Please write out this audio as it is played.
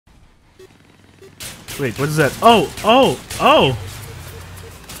Wait, what is that? Oh, oh, oh!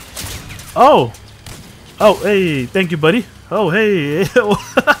 Oh! Oh, hey, thank you, buddy. Oh, hey.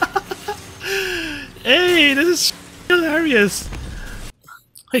 Hey, this is hilarious.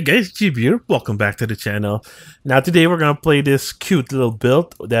 Hey guys, GB here. Welcome back to the channel. Now today we're gonna play this cute little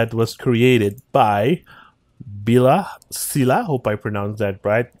build that was created by Socila. Hope I pronounced that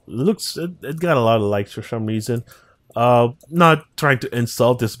right. It got a lot of likes for some reason. Not trying to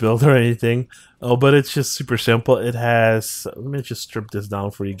insult this build or anything. But it's just super simple. It has. Let me just strip this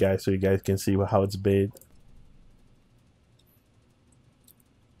down for you guys so you guys can see how it's made.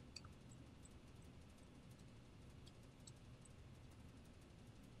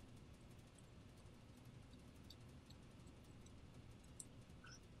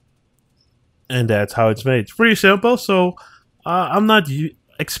 And that's how it's made. It's pretty simple. So I'm not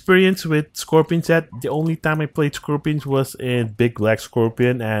experienced with scorpions yet. The only time I played scorpions was in Big Black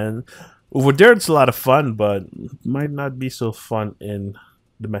Scorpion, and over there it's a lot of fun, but might not be so fun in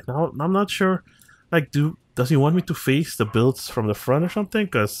the mech. Now I'm not sure. Like, does he want me to face the builds from the front or something?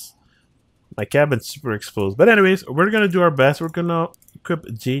 Because my cabin's super exposed. But anyways, we're gonna do our best. We're gonna equip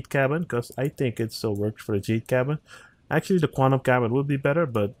Jade Cabin because I think it still works for the Jade Cabin. Actually, the quantum cabin would be better,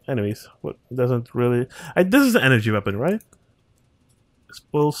 but anyways, what doesn't really... this is the energy weapon, right?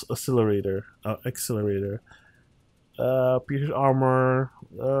 Pulse accelerator. Accelerator. Pierce armor.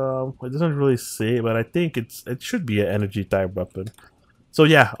 It doesn't really say, but I think it should be an energy type weapon. So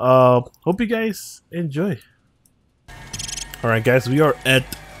yeah, hope you guys enjoy. Alright guys, we are at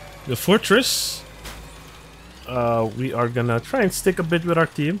the fortress. We are gonna try and stick a bit with our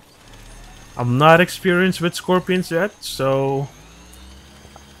team. I'm not experienced with scorpions yet, so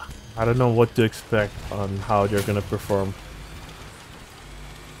I don't know what to expect on how they're gonna perform.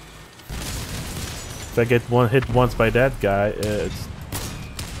 If I get hit once by that guy, it's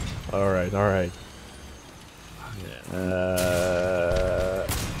alright, alright.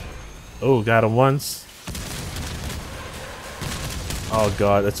 Oh, got him once. Oh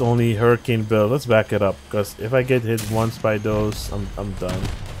god, it's only hurricane build. Let's back it up, because if I get hit once by those, I'm done.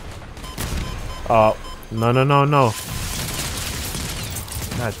 Oh, no, no, no, no.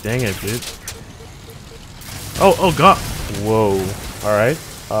 God dang it, dude. Oh, god. Whoa. Alright.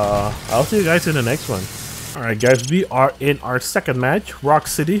 I'll see you guys in the next one. Alright, guys. We are in our second match, Rock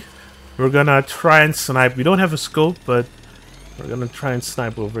City. We're gonna try and snipe. We don't have a scope, but we're gonna try and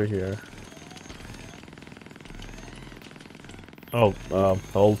snipe over here. Oh, the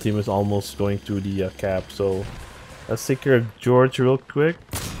whole team is almost going through the cap, so let's take care of George real quick.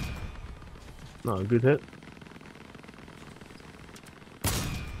 No, good hit.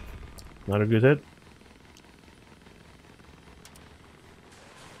 Not a good hit.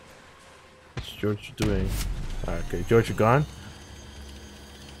 What's George doing? Okay, George, you're gone.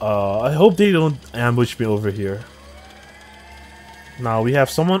 I hope they don't ambush me over here. Now we have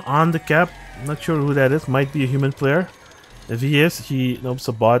someone on the cap. I'm not sure who that is. Might be a human player. If he is, he knows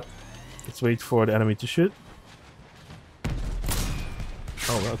a bot. Let's wait for the enemy to shoot.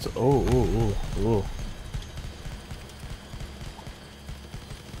 Oh, that's oh.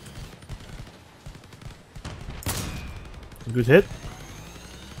 Good hit.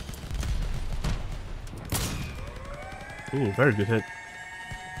 Ooh, very good hit.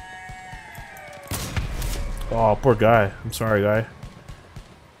 Oh, poor guy. I'm sorry, guy.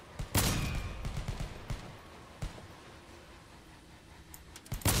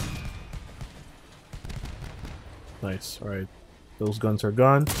 Nice. All right. Those guns are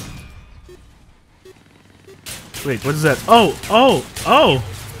gone. Wait, what is that? Oh!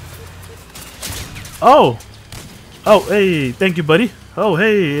 Oh, hey, thank you, buddy. Oh,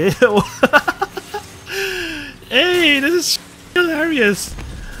 hey. Hey, this is hilarious.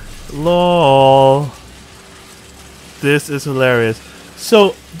 Lol. This is hilarious.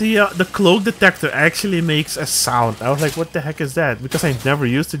 So, the cloak detector actually makes a sound. I was like, what the heck is that? Because I've never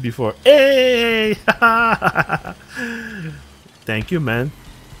used it before. Hey! Thank you, man.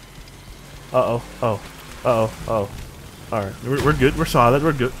 Oh. Alright, we're good. We're solid.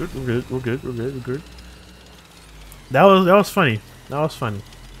 We're good. We're good. That was funny.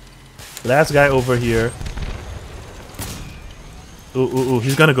 Last guy over here. Ooh.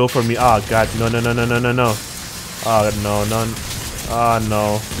 He's gonna go for me. Oh god. No. Oh no.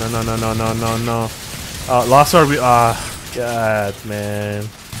 Oh no. Lost our. God, man.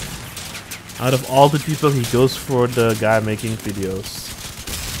 Out of all the people, he goes for the guy making videos.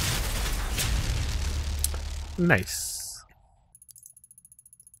 Nice.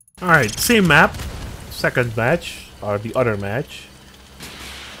 Alright, same map. Second match. Or the other match.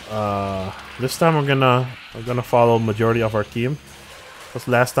 This time we're gonna follow majority of our team. Because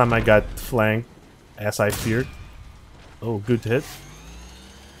last time I got flanked as I feared. Oh, good hit.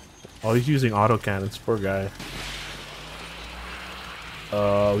 Oh, he's using autocannons, poor guy.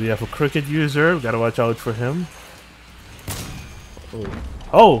 We have a cricket user, we gotta watch out for him.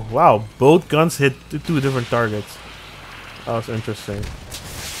 Oh, wow, both guns hit two different targets. That was interesting.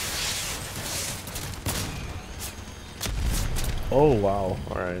 Oh, wow,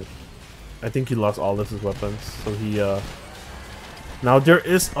 alright. I think he lost all of his weapons, so he, Now there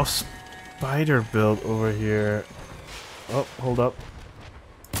is a spider build over here. Oh, hold up.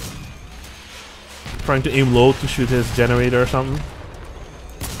 Trying to aim low to shoot his generator or something.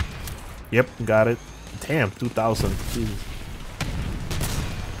 Yep, got it. Damn, 2,000. Jeez.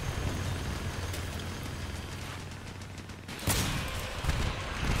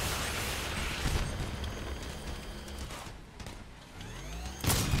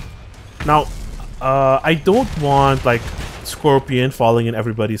 Now, I don't want like Scorpion falling in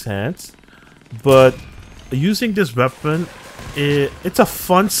everybody's hands, but using this weapon, it's a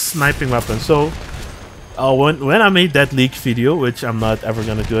fun sniping weapon. So when I made that leak video, which I'm not ever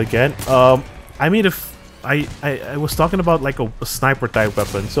gonna do again, I made I was talking about like a sniper type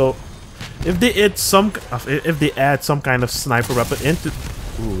weapon. So if they add some kind of sniper weapon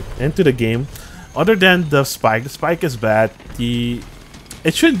into the game, other than the spike is bad.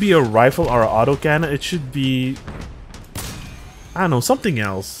 It should be a rifle or an autocannon. It should be, I don't know, something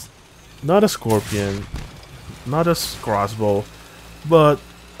else. Not a Scorpion, not a crossbow, but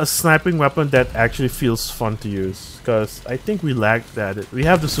a sniping weapon that actually feels fun to use. Because I think we lacked that. We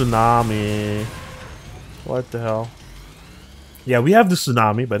have the tsunami. What the hell? Yeah, we have the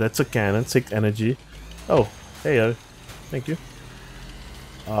tsunami, but that's a cannon, 6 energy. Oh, hey, thank you.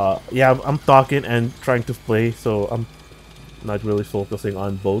 Yeah, I'm talking and trying to play, so I'm not really focusing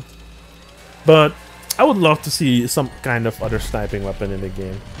on both. But I would love to see some kind of other sniping weapon in the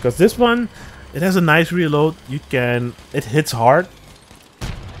game. Because this one, it has a nice reload. It hits hard.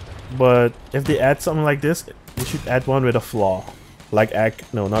 But if they add something like this, they should add one with a flaw. Like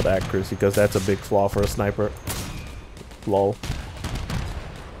no, not accuracy, because that's a big flaw for a sniper. Lol.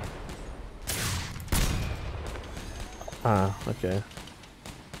 Ah, okay.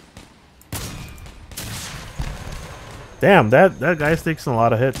 Damn, that guy's taking a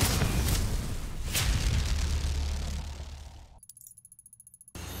lot of hits.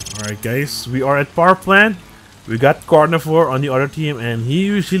 Alright guys, we are at power plant. We got Carnivore on the other team, and he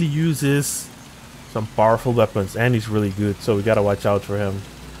usually uses some powerful weapons, and he's really good, so we gotta watch out for him.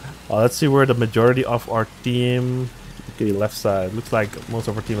 Let's see where the majority of our team... Okay, left side. Looks like most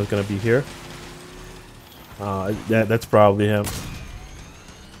of our team is gonna be here. That's probably him.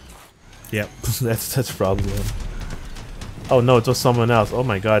 Yep, that's probably him. Oh no, it was someone else. Oh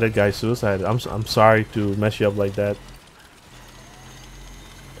my god, that guy's suicide. I'm sorry to mess you up like that.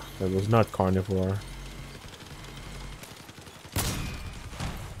 That was not Carnivore.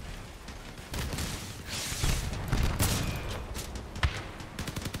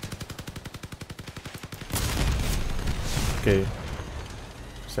 Okay.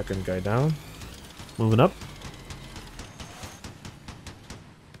 Second guy down. Moving up.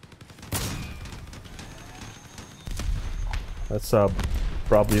 That's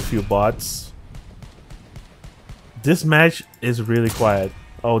probably a few bots. This match is really quiet.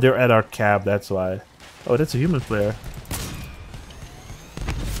 Oh, they're at our cab, that's why. Oh, that's a human player.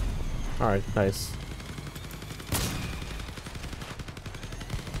 Alright, nice.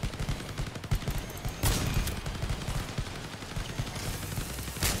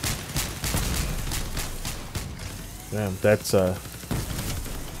 Damn, that's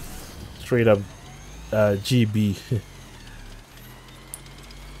straight up GB.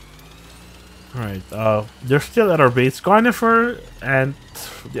 Alright, they're still at our base. Carnivore and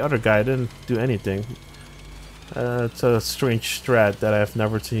the other guy didn't do anything. It's a strange strat that I've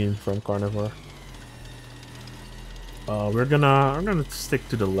never seen from Carnivore. I'm gonna stick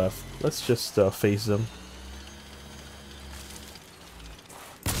to the left. Let's just face them.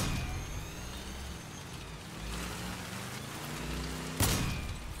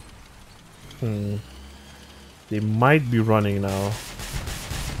 They might be running now.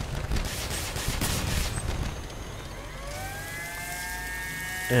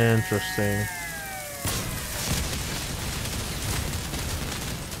 Interesting.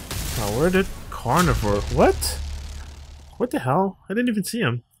 Now, where did Carnivore? What? What the hell? I didn't even see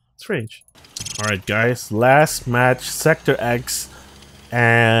him. Strange. Alright guys, last match, Sector X.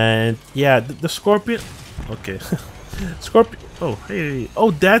 And yeah, the Scorpion. Okay. Scorpion. Oh, hey.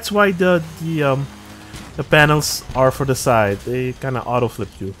 Oh, that's why the panels are for the side. They kind of auto flip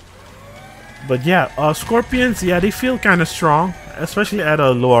you. But yeah, Scorpions, yeah, they feel kind of strong, especially at a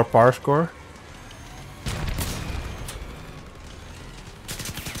lower power score.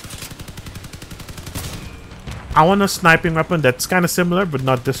 I want a sniping weapon that's kind of similar, but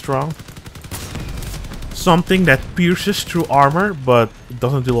not this strong. Something that pierces through armor, but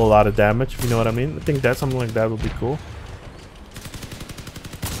doesn't do a lot of damage, if you know what I mean. I think that something like that would be cool.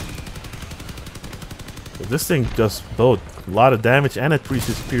 But this thing does both a lot of damage and it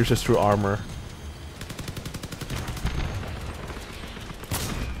pierces through armor.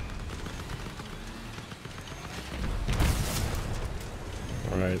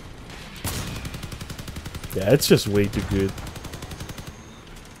 Alright. Yeah, it's just way too good.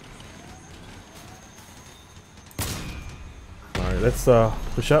 Alright, let's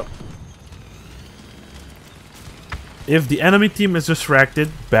push up. If the enemy team is distracted,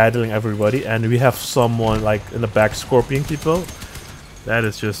 battling everybody, and we have someone like in the back scorpion people,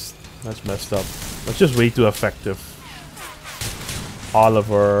 that's messed up. That's just way too effective.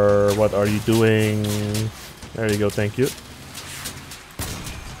 Oliver, what are you doing? There you go, thank you.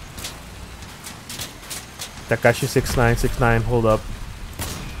 Takashi 6969, hold up.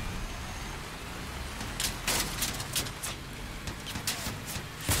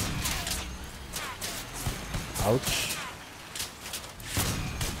 Ouch.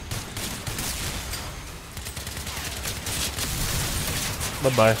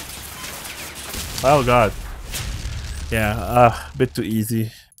 Bye-bye. Oh god. Yeah, a bit too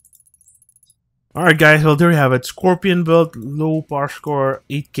easy. Alright guys, well there you have it. Scorpion build, low power score,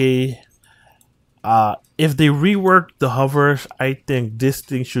 8k. If they rework the hovers, I think this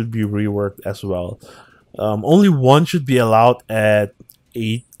thing should be reworked as well. Only one should be allowed at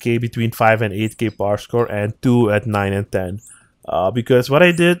 8k, between 5 and 8k power score, and 2 at 9 and 10. Because what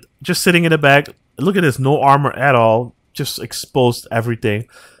I did, just sitting in the back, look at this, no armor at all, just exposed everything,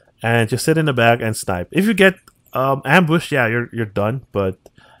 and just sit in the back and snipe. If you get ambushed, yeah, you're done, but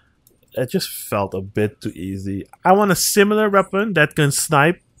it just felt a bit too easy. I want a similar weapon that can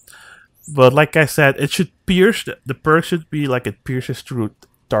snipe, but like I said, it should pierce. The perk should be like it pierces through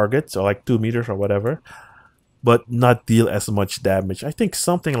targets, or like 2 meters or whatever, but not deal as much damage. I think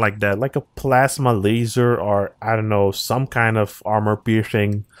something like that, like a plasma laser, or I don't know, some kind of armor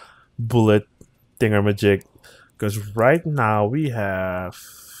piercing bullet thingamajig. Because right now we have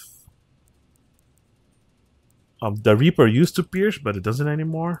the Reaper used to pierce, but it doesn't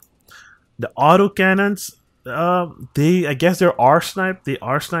anymore. The auto cannons, I guess they are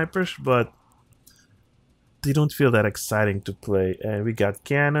snipers, but they don't feel that exciting to play. And we got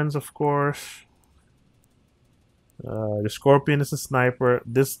cannons, of course. The Scorpion is a sniper.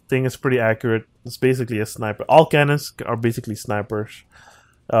 This thing is pretty accurate. It's basically a sniper. All cannons are basically snipers.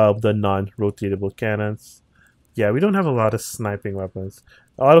 The non-rotatable cannons. Yeah, we don't have a lot of sniping weapons.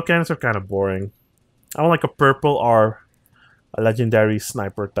 Auto cannons are kind of boring. I want like a purple or a legendary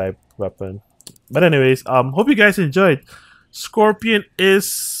sniper type weapon. But anyways, hope you guys enjoyed. Scorpion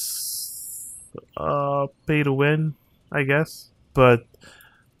is pay to win, I guess. But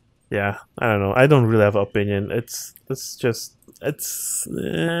yeah, I don't know. I don't really have an opinion. I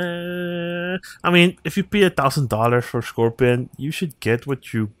mean, if you pay $1,000 for Scorpion, you should get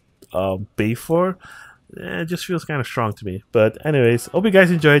what you pay for. It just feels kind of strong to me. But anyways, hope you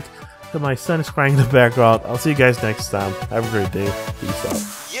guys enjoyed. My son is crying in the background. I'll see you guys next time. Have a great day. Peace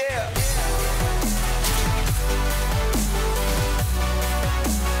out.